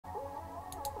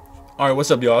Alright,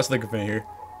 what's up y'all, it's LakerFan here.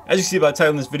 As you see by the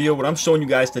title in this video, what I'm showing you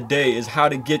guys today is how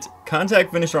to get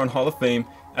contact finisher on Hall of Fame,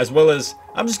 as well as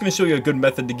I'm just going to show you a good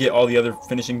method to get all the other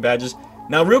finishing badges.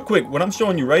 Now real quick, what I'm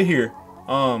showing you right here,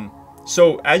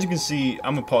 so as you can see,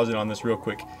 I'm going to pause it on this real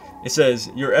quick. It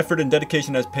says, your effort and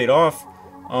dedication has paid off.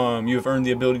 You have earned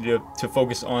the ability to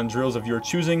focus on drills of your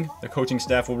choosing. The coaching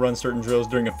staff will run certain drills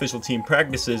during official team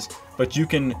practices, but you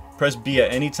can press B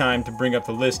at any time to bring up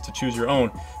the list to choose your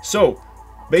own. So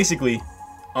basically,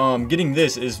 getting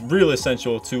this is real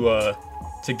essential to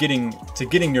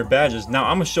getting your badges. Now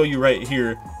I'm gonna show you right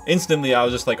here. Instantly, I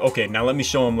was just like, okay, now let me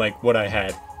show them like what I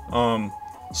had.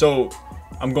 So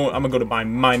I'm gonna go to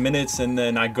my minutes, and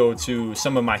then I go to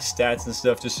some of my stats and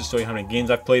stuff just to show you how many games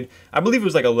I've played. I believe it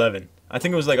was like 11. I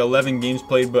think it was like 11 games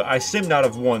played, but I simmed out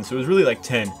of 1, so it was really like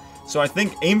 10. So I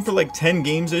think aim for like 10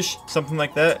 games-ish, something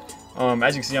like that.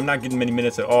 As you can see, I'm not getting many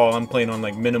minutes at all. I'm playing on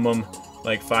like minimum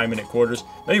like 5-minute quarters.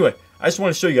 But anyway, I just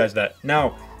want to show you guys that. Now,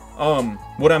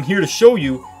 what I'm here to show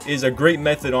you is a great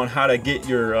method on how to get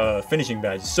your finishing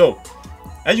badges. So,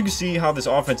 as you can see how this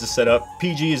offense is set up,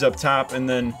 PG is up top, and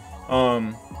then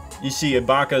you see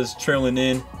Ibaka's trailing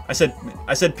in. I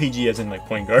said PG as in like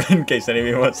point guard in case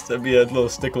anybody wants to be a little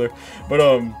stickler. But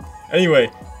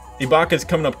anyway, Ibaka's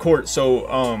coming up court. So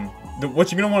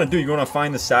what you're gonna want to do, you're gonna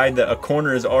find the side that a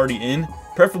corner is already in,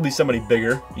 preferably somebody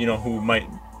bigger, you know, who might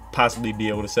possibly be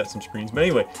able to set some screens. But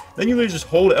anyway, then you literally just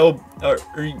hold L, or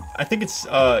I think it's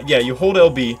yeah, you hold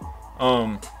LB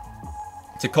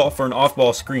to call for an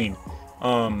off-ball screen.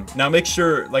 Now make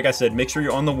sure, like I said, make sure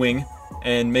you're on the wing,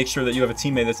 and make sure that you have a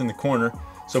teammate that's in the corner.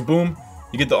 So boom,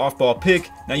 you get the off-ball pick.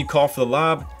 Now you call for the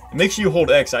lob, and make sure you hold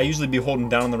X. I usually be holding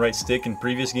down on the right stick in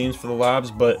previous games for the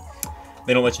lobs, but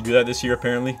they don't let you do that this year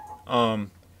apparently. But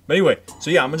anyway,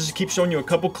 so yeah, I'm gonna just keep showing you a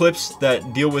couple clips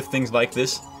that deal with things like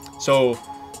this. So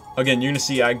again, you're gonna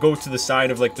see I go to the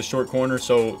side of like the short corner,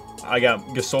 so I got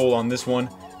Gasol on this one.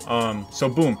 So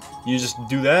boom, you just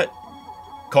do that.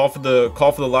 Call for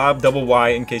the lob, double Y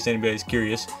in case anybody's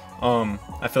curious.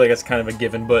 I feel like that's kind of a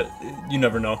given, but you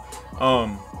never know.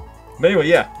 But anyway,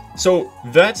 yeah. So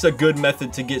that's a good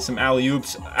method to get some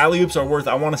alley-oops. Alley-oops are worth,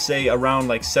 I want to say, around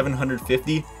like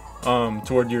 750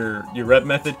 toward your rep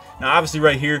method. Now, obviously,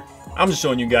 right here, I'm just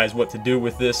showing you guys what to do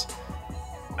with this.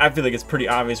 I feel like it's pretty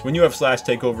obvious. When you have slash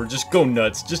takeover, just go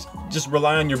nuts. Just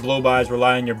rely on your blow-bys,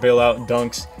 rely on your bailout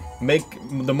dunks. Make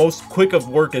the most quick of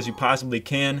work as you possibly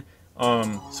can.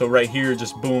 So right here,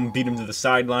 just boom, beat him to the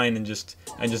sideline and just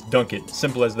dunk it.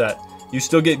 Simple as that. You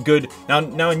still get good.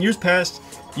 Now in years past,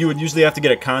 you would usually have to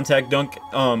get a contact dunk,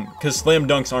 because slam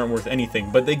dunks aren't worth anything,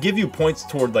 but they give you points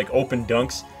toward like open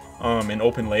dunks and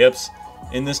open layups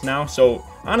in this now. So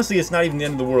honestly, it's not even the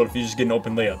end of the world if you just get an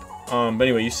open layup. But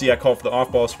anyway, you see I call for the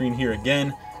off-ball screen here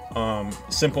again.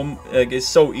 Simple. Like, it's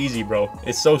so easy, bro.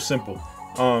 It's so simple.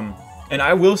 And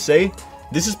I will say,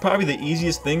 this is probably the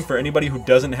easiest thing for anybody who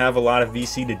doesn't have a lot of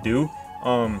VC to do.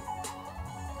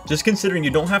 Just considering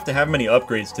you don't have to have many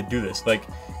upgrades to do this. Like,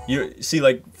 you see,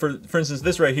 like for instance,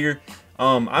 this right here,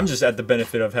 I'm just at the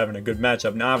benefit of having a good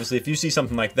matchup. Now, obviously, if you see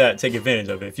something like that, take advantage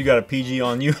of it. If you got a PG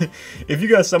on you, if you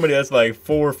got somebody that's like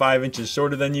 4 or 5 inches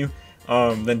shorter than you,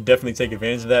 then definitely take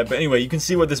advantage of that. But anyway, you can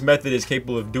see what this method is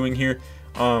capable of doing here.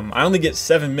 I only get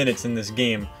 7 minutes in this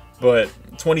game, but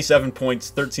 27 points,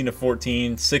 13 to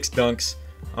 14, 6 dunks.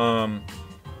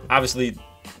 Obviously,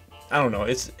 I don't know.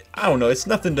 It's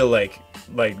nothing to like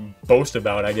boast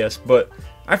about, I guess. But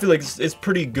I feel like it's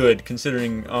pretty good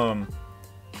considering.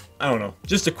 I don't know.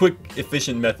 Just a quick,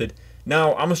 efficient method.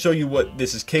 Now I'm gonna show you what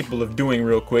this is capable of doing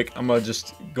real quick. I'm gonna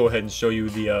just go ahead and show you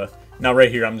the. Now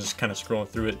right here, I'm just kind of scrolling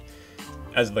through it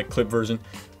as like clip version.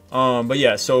 But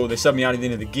yeah, so they sub me out at the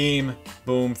end of the game.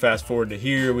 Boom. Fast forward to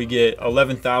here, we get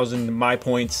 11,000 my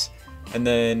points, and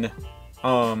then.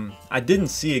 I didn't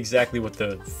see exactly what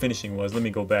the finishing was. Let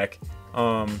me go back.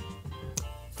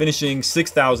 Finishing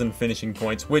 6,000 finishing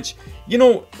points, which, you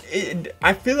know,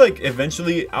 I feel like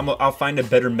eventually I'll find a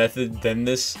better method than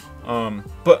this.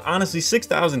 But honestly,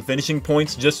 6,000 finishing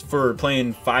points just for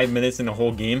playing 5 minutes in a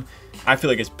whole game, I feel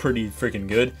like it's pretty freaking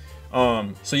good.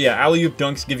 So yeah, alley-oop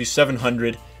dunks give you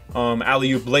 700.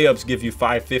 Alley-oop layups give you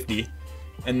 550.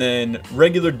 And then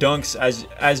regular dunks,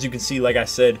 as you can see, like I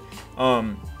said,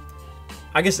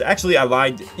 I guess actually I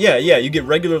lied. Yeah, you get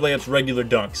regular layups, regular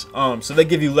dunks. So they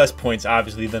give you less points,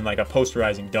 obviously, than like a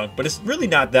posterizing dunk, but it's really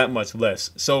not that much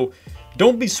less. So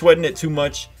don't be sweating it too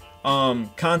much.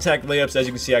 Contact layups, as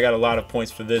you can see, I got a lot of points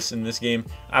for this in this game.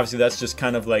 Obviously, that's just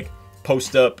kind of like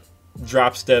post up,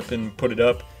 drop step, and put it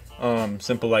up.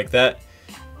 Simple like that.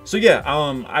 So yeah,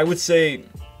 I would say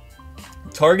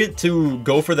target to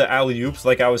go for the alley-oops,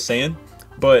 like I was saying,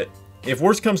 but if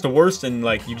worst comes to worst and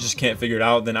like you just can't figure it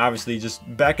out, then obviously just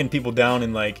backing people down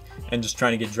and just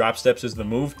trying to get drop steps is the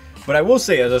move. But I will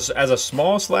say, as a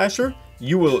small slasher,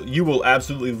 you will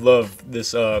absolutely love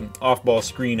this off-ball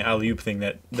screen alley-oop thing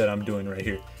that I'm doing right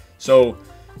here. So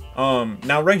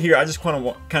now right here, I just kind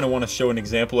of want to show an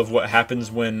example of what happens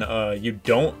when you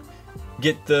don't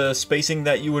get the spacing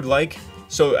that you would like.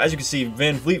 So as you can see,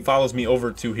 Van Vliet follows me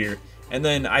over to here, and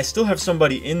then I still have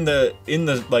somebody in the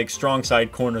like strong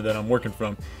side corner that I'm working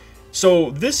from. So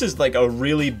this is like a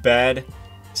really bad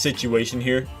situation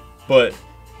here, but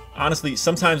honestly,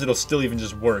 sometimes it'll still even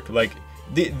just work. Like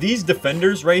these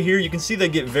defenders right here, you can see they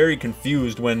get very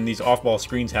confused when these off-ball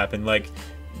screens happen. Like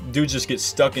dudes just get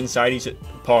stuck inside each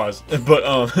pause. Anyway,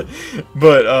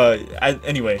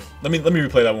 let me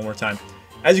replay that one more time.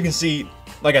 As you can see,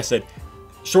 like I said,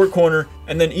 short corner,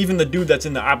 and then even the dude that's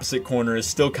in the opposite corner is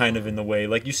still kind of in the way.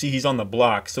 Like you see, he's on the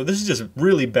block. So this is just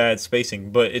really bad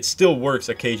spacing, but it still works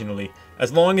occasionally,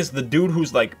 as long as the dude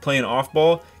who's like playing off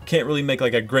ball can't really make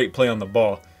like a great play on the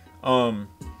ball.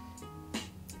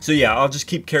 So yeah, I'll just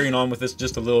keep carrying on with this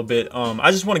just a little bit.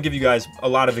 I just want to give you guys a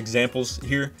lot of examples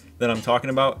here that I'm talking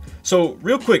about. So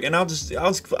real quick, and I'll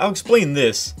explain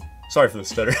this. Sorry for the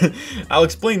stutter. I'll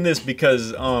explain this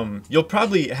because you'll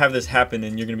probably have this happen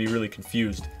and you're gonna be really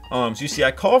confused. So you see,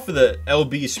 I call for the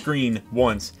LB screen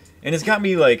once, and it's got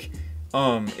me like,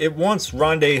 it wants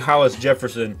Rondé Hollis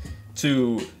Jefferson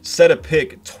to set a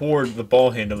pick toward the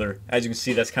ball handler. As you can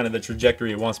see, that's kind of the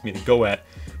trajectory it wants me to go at.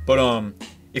 But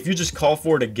if you just call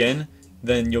for it again,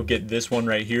 then you'll get this one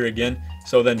right here again.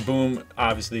 So then boom,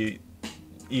 obviously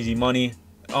easy money.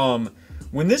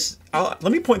 When this, let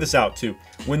me point this out too.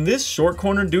 When this short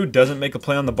corner dude doesn't make a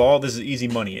play on the ball, this is easy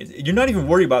money. You're not even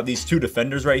worried about these two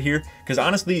defenders right here, because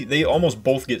honestly, they almost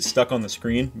both get stuck on the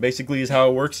screen, basically is how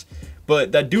it works.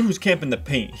 But that dude who's camping the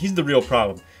paint, he's the real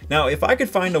problem. Now, if I could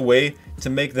find a way to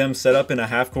make them set up in a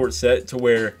half-court set to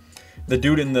where the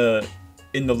dude in the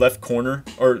left corner,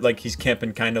 or like he's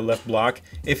camping kind of left block,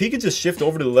 if he could just shift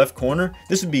over to the left corner,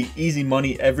 this would be easy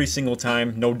money every single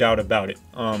time, no doubt about it.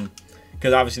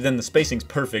 Because obviously then the spacing's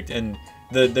perfect and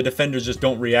the defenders just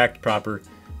don't react proper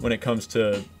when it comes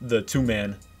to the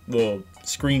two-man little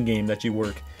screen game that you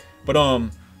work. But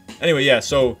anyway, yeah,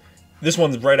 so this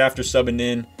one's right after subbing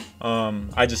in.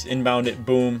 I just inbound it,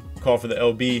 boom, call for the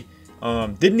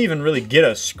LB. Didn't even really get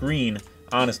a screen,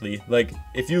 honestly. Like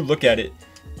if you look at it,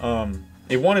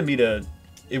 it wanted me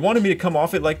to come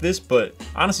off it like this, but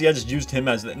honestly, I just used him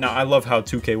as now. I love how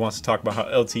 2K wants to talk about how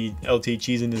LT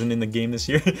cheesing isn't in the game this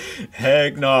year.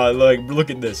 Heck no, like look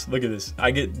at this.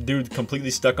 I get dude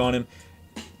completely stuck on him.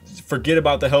 Forget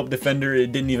about the help defender.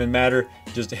 It didn't even matter.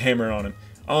 Just hammer on him.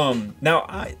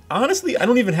 Now honestly, I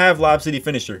don't even have Lob City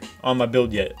Finisher on my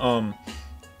build yet.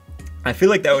 I feel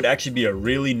like that would actually be a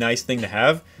really nice thing to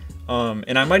have.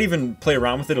 And I might even play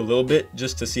around with it a little bit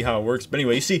just to see how it works. But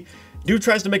anyway, you see, dude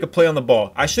tries to make a play on the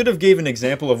ball. I should have gave an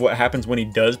example of what happens when he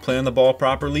does play on the ball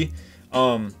properly.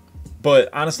 But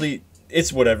honestly,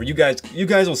 it's whatever. You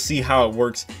guys will see how it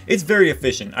works. It's very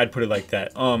efficient, I'd put it like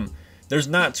that. There's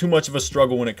not too much of a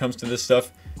struggle when it comes to this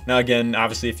stuff. Now again,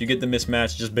 obviously, if you get the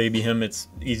mismatch, just baby him. It's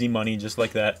easy money, just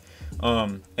like that.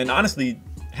 And honestly,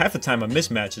 half the time a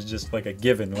mismatch is just like a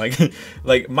given.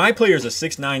 Like my player is a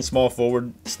 6'9" small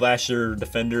forward, slasher,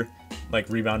 defender, like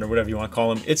rebounder, whatever you want to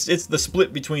call him. It's the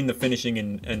split between the finishing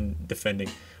and defending.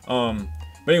 But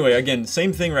anyway, again,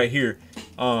 same thing right here.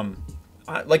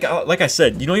 Like I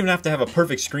said, you don't even have to have a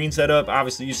perfect screen set up.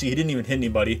 Obviously, you see he didn't even hit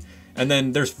anybody. And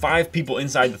then there's 5 people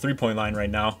inside the three-point line right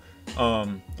now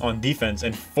on defense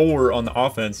and 4 on the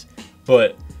offense,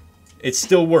 but it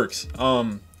still works.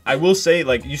 I will say,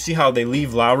 like, you see how they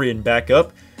leave Lowry and back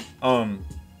up.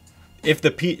 If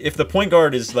the point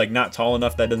guard is like not tall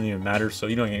enough, that doesn't even matter. So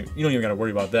you don't even gotta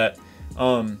worry about that.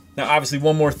 Now, obviously,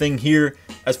 one more thing here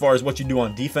as far as what you do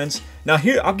on defense. Now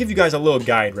here, I'll give you guys a little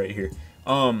guide right here.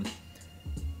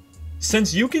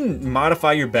 Since you can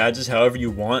modify your badges however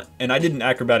you want, and I did an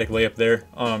acrobatic layup there,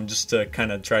 just to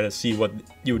kind of try to see what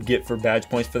you would get for badge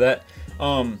points for that.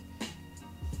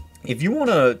 If you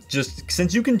want to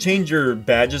since you can change your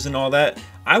badges and all that,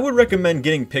 I would recommend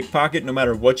getting pickpocket no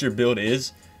matter what your build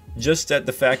is, just at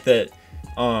the fact that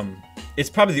it's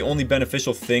probably the only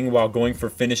beneficial thing while going for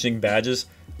finishing badges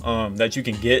that you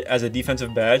can get as a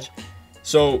defensive badge.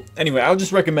 So anyway, I'll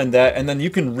just recommend that, and then you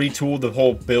can retool the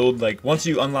whole build. Like once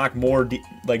you unlock more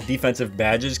defensive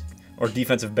badges or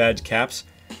defensive badge caps,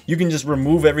 you can just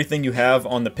remove everything you have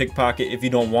on the pickpocket if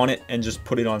you don't want it and just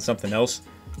put it on something else.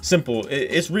 Simple.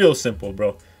 It's real simple,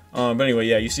 bro. But anyway,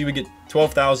 yeah, you see we get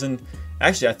 12,000.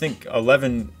 Actually, I think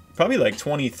 11, probably like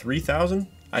 23,000,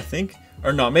 I think.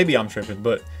 Or no, maybe I'm tripping.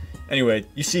 But anyway,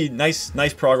 you see nice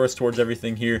progress towards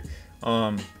everything here.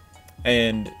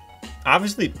 And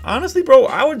honestly, bro,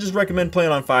 I would just recommend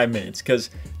playing on 5 minutes,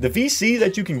 because the VC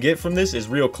that you can get from this is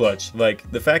real clutch. Like,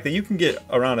 the fact that you can get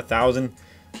around 1,000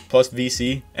 plus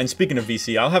VC. And speaking of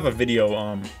VC, I'll have a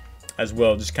video as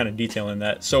well, just kind of detailing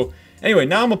that. So anyway,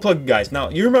 now I'm gonna plug you guys. Now,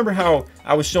 you remember how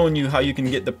I was showing you how you can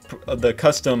get the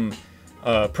custom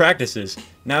practices.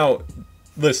 Now,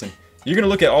 listen, you're gonna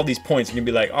look at all these points and you're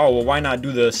gonna be like, oh, well, why not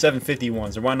do the 750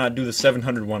 ones, or why not do the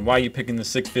 700 one? Why are you picking the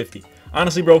 650?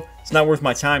 Honestly, bro, it's not worth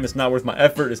my time. It's not worth my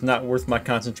effort. It's not worth my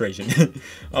concentration.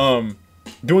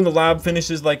 Doing the lob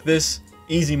finishes like this,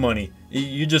 easy money.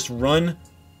 You just run,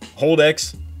 hold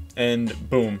X, and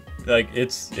boom. Like,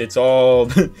 it's all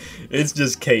it's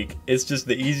just cake. It's just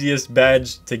the easiest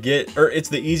badge to get, or it's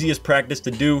the easiest practice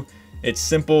to do. It's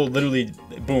simple, literally,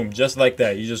 boom, just like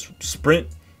that. You just sprint,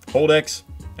 hold X,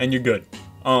 and you're good.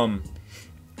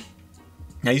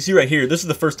 Now you see right here, this is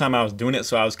the first time I was doing it,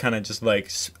 so I was kind of just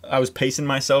like, I was pacing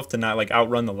myself to not like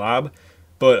outrun the lob.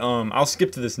 But I'll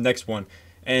skip to this next one,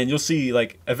 and you'll see,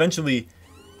 like, eventually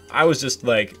I was just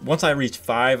like, once I reached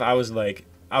 5, I was like,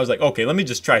 okay, let me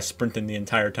just try sprinting the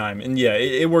entire time. And yeah,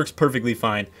 it works perfectly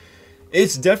fine.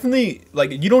 It's definitely,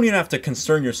 like, you don't even have to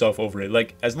concern yourself over it.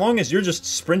 Like, as long as you're just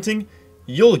sprinting,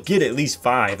 you'll get at least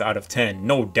 5 out of 10,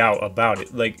 no doubt about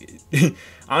it. Like,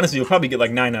 honestly, you'll probably get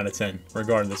like 9 out of 10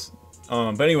 regardless.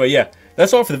 But anyway, yeah,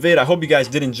 that's all for the vid. I hope you guys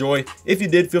did enjoy. If you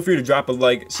did, feel free to drop a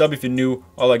like, sub if you're new,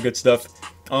 all that good stuff.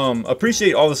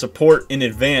 Appreciate all the support in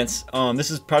advance.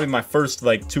 This is probably my first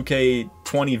like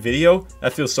 2K20 video.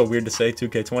 That feels so weird to say,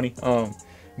 2K20.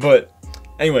 But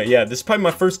anyway, yeah, this is probably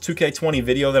my first 2K20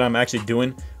 video that I'm actually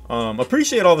doing.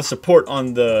 Appreciate all the support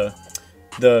on the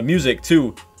music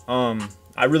too.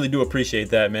 I really do appreciate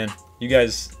that, man. You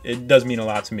guys, it does mean a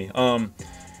lot to me.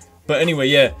 But anyway,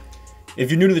 yeah, if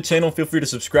you're new to the channel, feel free to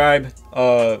subscribe,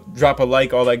 drop a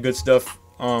like, all that good stuff.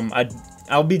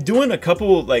 I'll be doing a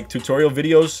couple like tutorial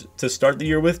videos to start the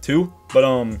year with too,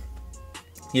 but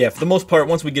yeah, for the most part,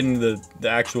 once we get into the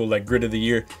actual like grid of the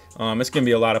year, it's gonna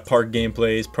be a lot of park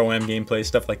gameplays, pro-am gameplays,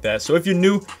 stuff like that. So if you're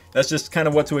new, that's just kind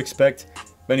of what to expect.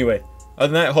 But anyway, other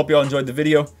than that, I hope y'all enjoyed the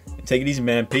video. Take it easy,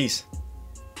 man. Peace.